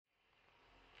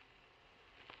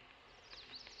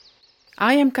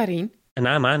I am Karin. And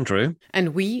I'm Andrew.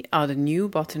 And we are the New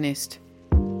Botanist.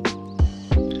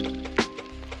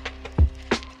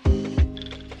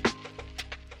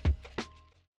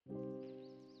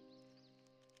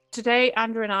 Today,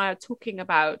 Andrew and I are talking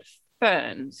about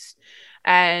ferns.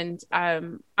 And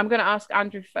I'm going to ask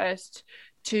Andrew first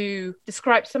to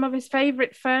describe some of his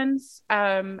favorite ferns,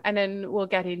 and then we'll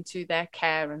get into their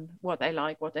care and what they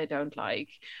like, what they don't like,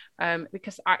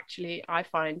 because actually I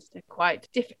find they're quite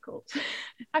difficult.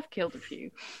 I've killed a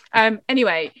few.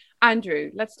 Anyway,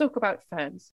 Andrew, let's talk about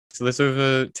ferns. So there's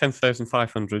over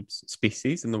 10,500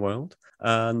 species in the world.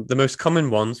 And the most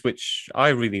common ones, which I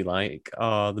really like,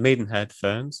 are the maidenhead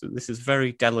fern. So this is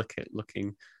very delicate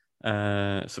looking,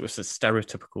 so it's a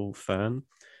stereotypical fern.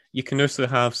 You can also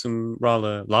have some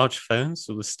rather large ferns,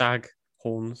 so the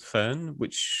staghorn fern,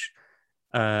 which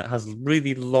has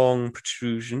really long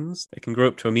protrusions. It can grow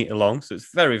up to a meter long, so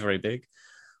it's very, very big.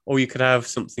 Or you could have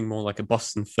something more like a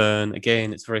Boston fern.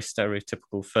 Again, it's a very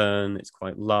stereotypical fern. It's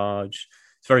quite large.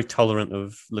 It's very tolerant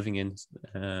of living in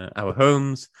our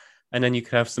homes. And then you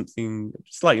could have something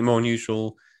slightly more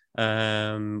unusual,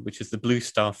 which is the blue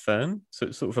star fern. So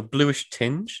it's sort of a bluish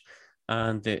tinge,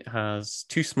 and it has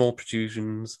two small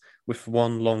protrusions with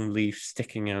one long leaf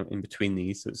sticking out in between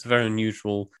these. So it's a very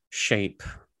unusual shape.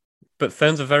 But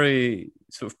ferns are very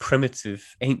sort of primitive,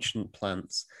 ancient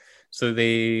plants. So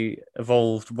they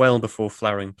evolved well before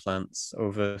flowering plants,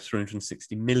 over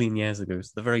 360 million years ago.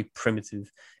 So they're very primitive,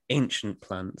 ancient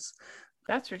plants.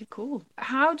 That's really cool.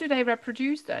 How do they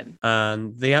reproduce then?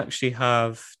 And they actually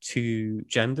have two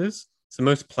genders. So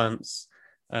most plants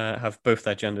have both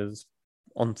their genders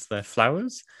onto their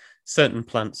flowers. Certain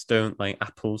plants don't, like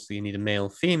apples, so you need a male,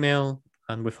 female,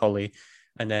 and with holly.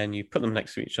 And then you put them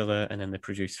next to each other, and then they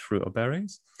produce fruit or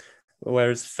berries.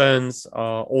 Whereas ferns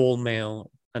are all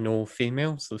male and all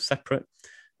female, so separate,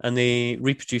 and they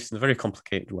reproduce in a very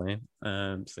complicated way.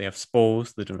 So they have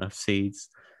spores, they don't have seeds.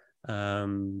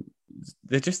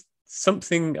 They're just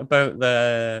something about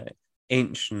their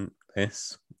ancientness,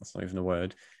 that's not even a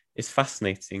word, is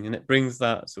fascinating, and it brings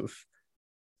that sort of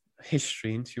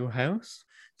history into your house.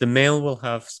 The male will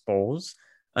have spores,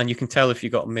 and you can tell if you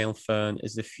got a male fern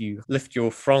is if you lift your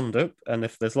frond up, and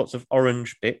if there's lots of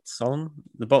orange bits on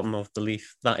the bottom of the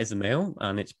leaf, that is a male,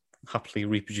 and it's happily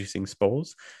reproducing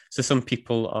spores. So some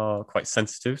people are quite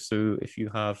sensitive. So if you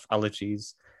have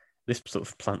allergies, this sort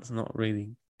of plant's not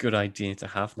really good idea to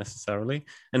have necessarily.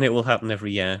 And it will happen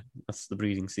every year. That's the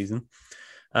breeding season.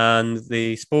 And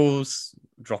the spores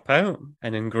drop out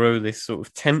and then grow this sort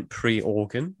of temporary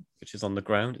organ, which is on the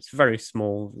ground. It's very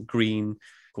small, green,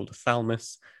 called a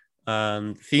thalamus.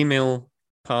 And the female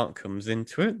part comes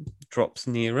into it, drops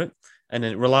near it, and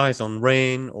then it relies on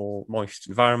rain or moist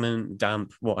environment,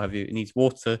 damp, what have you. It needs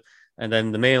water. And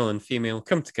then the male and female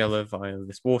come together via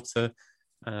this water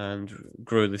and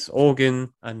grow this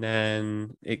organ. And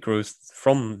then it grows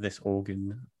from this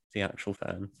organ, the actual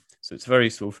fern. So it's very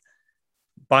sort of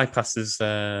bypasses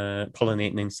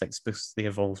pollinating insects because they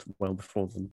evolved well before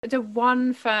them. The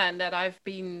one fern that I've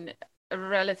been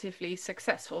relatively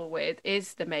successful with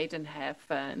is the maidenhair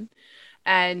fern.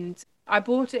 And I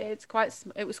bought it,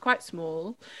 it was quite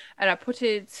small, and I put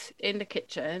it in the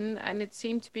kitchen, and it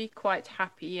seemed to be quite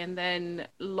happy. And then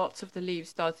lots of the leaves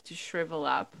started to shrivel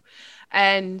up,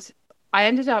 and I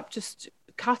ended up just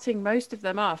cutting most of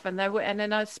them off, and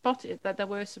then I spotted that there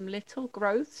were some little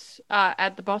growths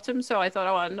at the bottom. So I thought,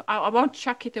 oh, I won't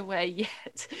chuck it away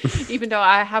yet, even though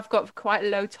I have got quite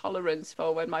low tolerance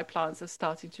for when my plants are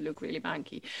starting to look really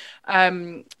manky.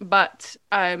 But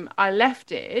I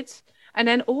left it. And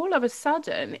then all of a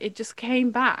sudden, it just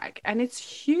came back, and it's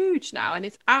huge now, and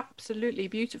it's absolutely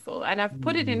beautiful. And I've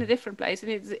put it in a different place,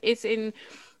 and it's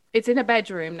in a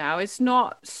bedroom now. It's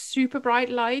not super bright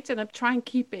light, and I'm trying to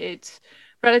keep it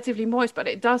relatively moist, but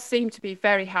it does seem to be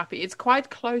very happy. It's quite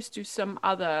close to some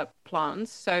other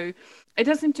plants, so it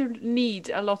doesn't need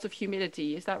a lot of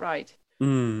humidity. Is that right?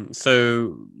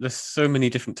 So there's so many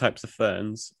different types of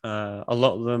ferns. A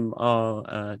lot of them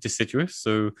are deciduous,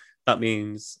 so that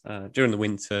means during the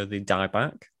winter they die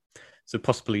back. So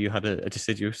possibly you had a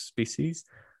deciduous species.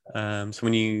 So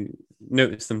when you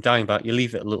notice them dying back, you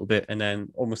leave it a little bit, and then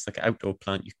almost like an outdoor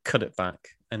plant, you cut it back,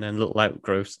 and then little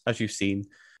outgrowths, as you've seen,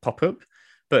 pop up.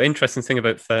 But interesting thing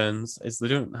about ferns is they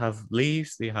don't have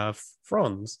leaves; they have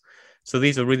fronds. So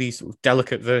these are really sort of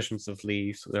delicate versions of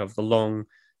leaves. They have the long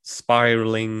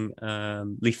spiraling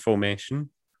leaf formation,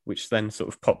 which then sort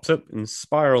of pops up and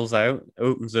spirals out,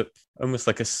 opens up almost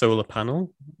like a solar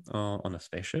panel on a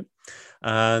spaceship.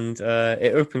 And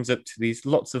it opens up to these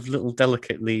lots of little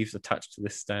delicate leaves attached to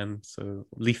this stem, so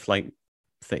leaf-like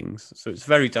things. So it's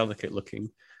very delicate looking.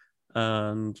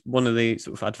 And one of the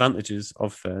sort of advantages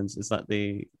of ferns is that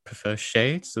they prefer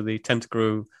shade. So they tend to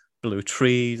grow below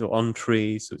trees or on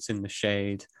trees. So it's in the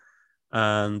shade.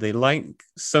 And they like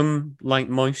some light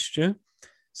moisture.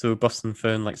 So Boston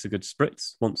fern likes a good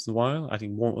spritz once in a while,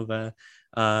 adding water there.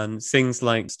 And things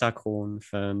like staghorn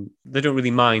fern, they don't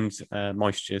really mind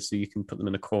moisture. So you can put them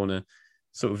in a corner,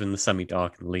 sort of in the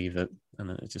semi-dark, and leave it.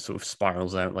 And it just sort of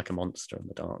spirals out like a monster in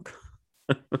the dark.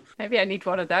 Maybe I need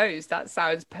one of those. That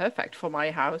sounds perfect for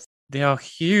my house. They are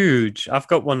huge. I've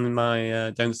got one in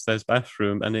my downstairs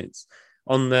bathroom, and it's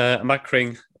on the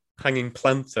macrame hanging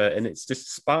planter, and it's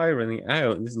just spiraling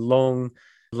out. There's long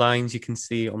lines you can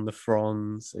see on the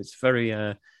fronds. It's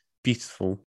very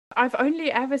beautiful. I've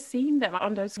only ever seen them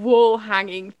on those wall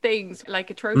hanging things, like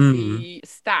a Mm, trophy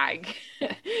stag.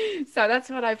 So that's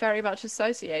what I very much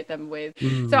associate them with.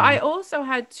 So I mm, also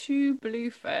had two blue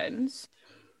ferns,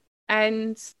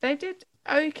 and they did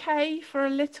okay for a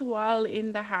little while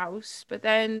in the house, but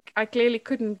then I clearly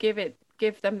couldn't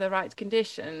give them the right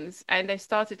conditions, and they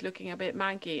started looking a bit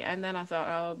manky. And then I thought,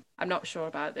 oh, I'm not sure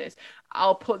about this.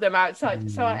 I'll put them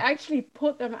outside. So I mm. actually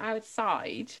put them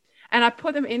outside. And I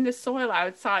put them in the soil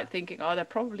outside, thinking, oh, they're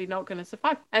probably not going to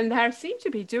survive. And they seem to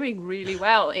be doing really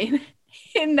well in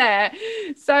there.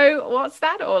 So what's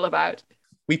that all about?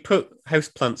 We put house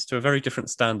plants to a very different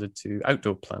standard to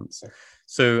outdoor plants.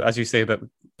 So, as you say about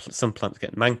some plants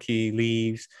getting manky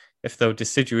leaves, if they're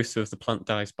deciduous, so if the plant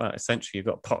dies back, essentially you've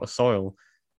got a pot of soil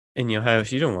in your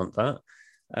house. You don't want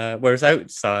that. Whereas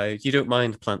outside, you don't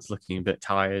mind plants looking a bit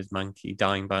tired, manky,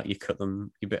 dying back. You cut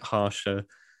them a bit harsher.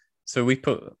 So we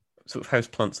put sort of house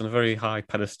plants on a very high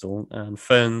pedestal, and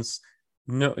ferns,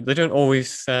 no, they don't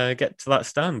always get to that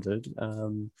standard.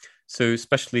 So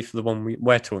especially for the one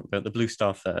we're talking about, the blue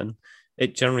star fern,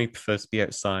 it generally prefers to be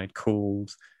outside,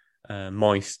 cold,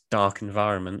 moist, dark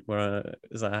environment.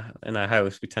 Whereas in our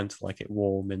house, we tend to like it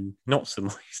warm and not so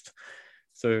moist.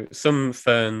 So some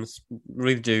ferns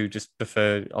really do just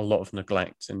prefer a lot of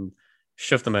neglect and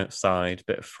shove them outside,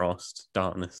 bit of frost,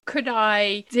 darkness. Could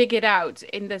I dig it out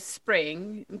in the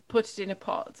spring, put it in a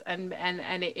pot, and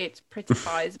it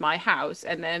prettifies my house,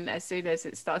 and then as soon as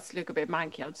it starts to look a bit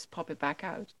manky, I'll just pop it back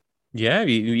out. Yeah,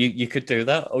 you could do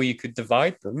that, or you could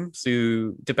divide them.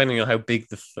 So depending on how big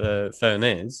the fern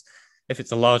is, if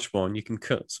it's a large one, you can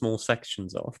cut small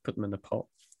sections off, put them in a pot.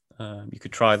 You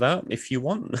could try that if you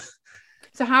want.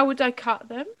 So how would I cut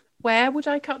them? Where would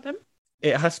I cut them?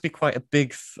 It has to be quite a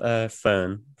big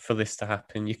fern for this to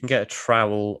happen. You can get a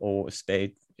trowel or a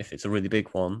spade if it's a really big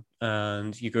one,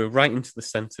 and you go right into the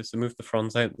center. So move the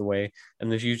fronds out of the way, and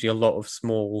there's usually a lot of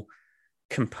small,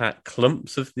 compact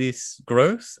clumps of this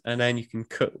growth, and then you can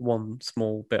cut one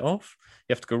small bit off.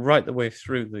 You have to go right the way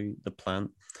through the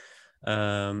plant.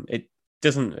 It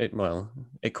doesn't it well,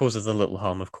 it causes a little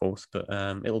harm, of course, but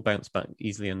it'll bounce back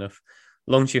easily enough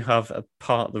long as you have a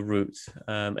part of the root.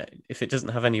 If it doesn't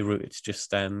have any root, it's just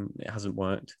stem. It hasn't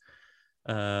worked.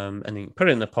 And you put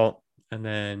it in the pot, and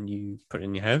then you put it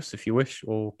in your house if you wish,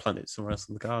 or plant it somewhere else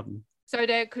in the garden. So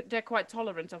they're quite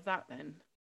tolerant of that then.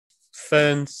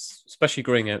 Ferns, especially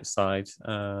growing outside,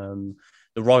 the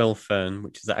royal fern,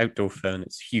 which is the outdoor fern,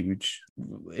 it's huge,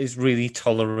 is really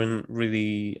tolerant.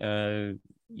 Really,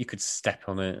 you could step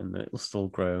on it and it'll still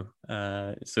grow.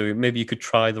 So maybe you could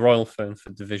try the royal fern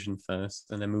for division first,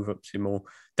 and then move up to more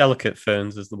delicate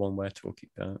ferns, as the one we're talking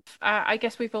about. I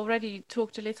guess we've already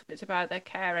talked a little bit about their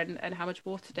care and how much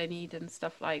water they need and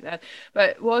stuff like that.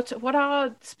 But what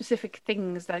are specific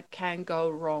things that can go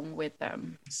wrong with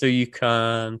them? So you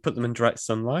can put them in direct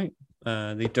sunlight.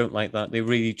 They don't like that. They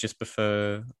really just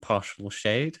prefer partial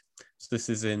shade. So this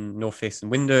is in north facing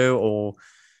window or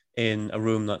in a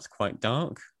room that's quite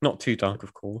dark, not too dark,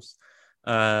 of course.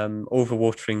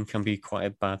 Overwatering can be quite a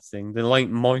bad thing. They like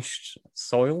moist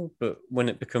soil, but when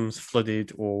it becomes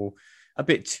flooded or a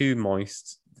bit too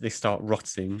moist, they start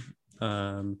rotting.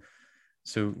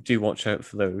 So do watch out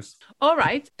for those. All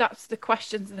right, that's the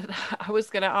questions that I was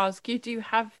going to ask you. Do you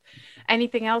have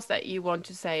anything else that you want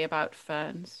to say about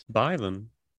ferns? Buy them.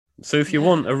 So if you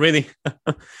want a really,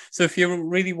 so if you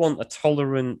really want a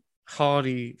tolerant,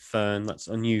 hardy fern, that's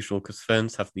unusual because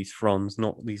ferns have these fronds,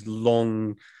 not these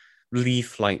long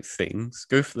leaf-like things.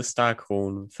 Go for the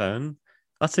staghorn fern.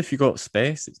 That's if you've got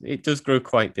space. It does grow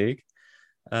quite big.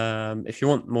 If you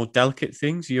want more delicate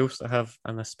things, you also have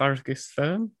an asparagus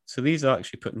fern. So these are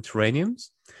actually put in terrariums.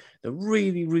 They're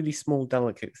really, really small,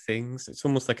 delicate things. It's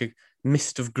almost like a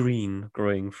mist of green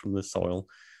growing from the soil.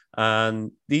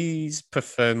 And these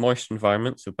prefer moist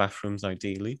environments, so bathrooms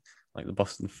ideally, like the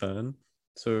Boston fern.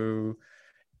 So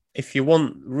if you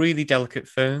want really delicate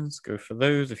ferns, go for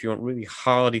those. If you want really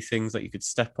hardy things that you could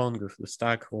step on, go for the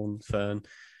staghorn fern.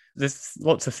 There's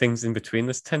lots of things in between.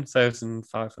 There's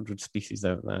 10,500 species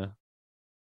out there.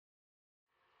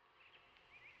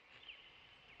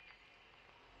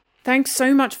 Thanks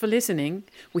so much for listening.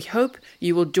 We hope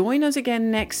you will join us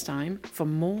again next time for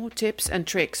more tips and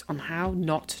tricks on how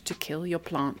not to kill your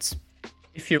plants.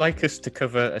 If you'd like us to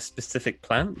cover a specific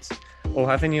plant or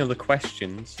have any other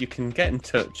questions, you can get in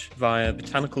touch via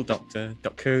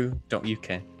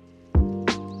botanicaldoctor.co.uk.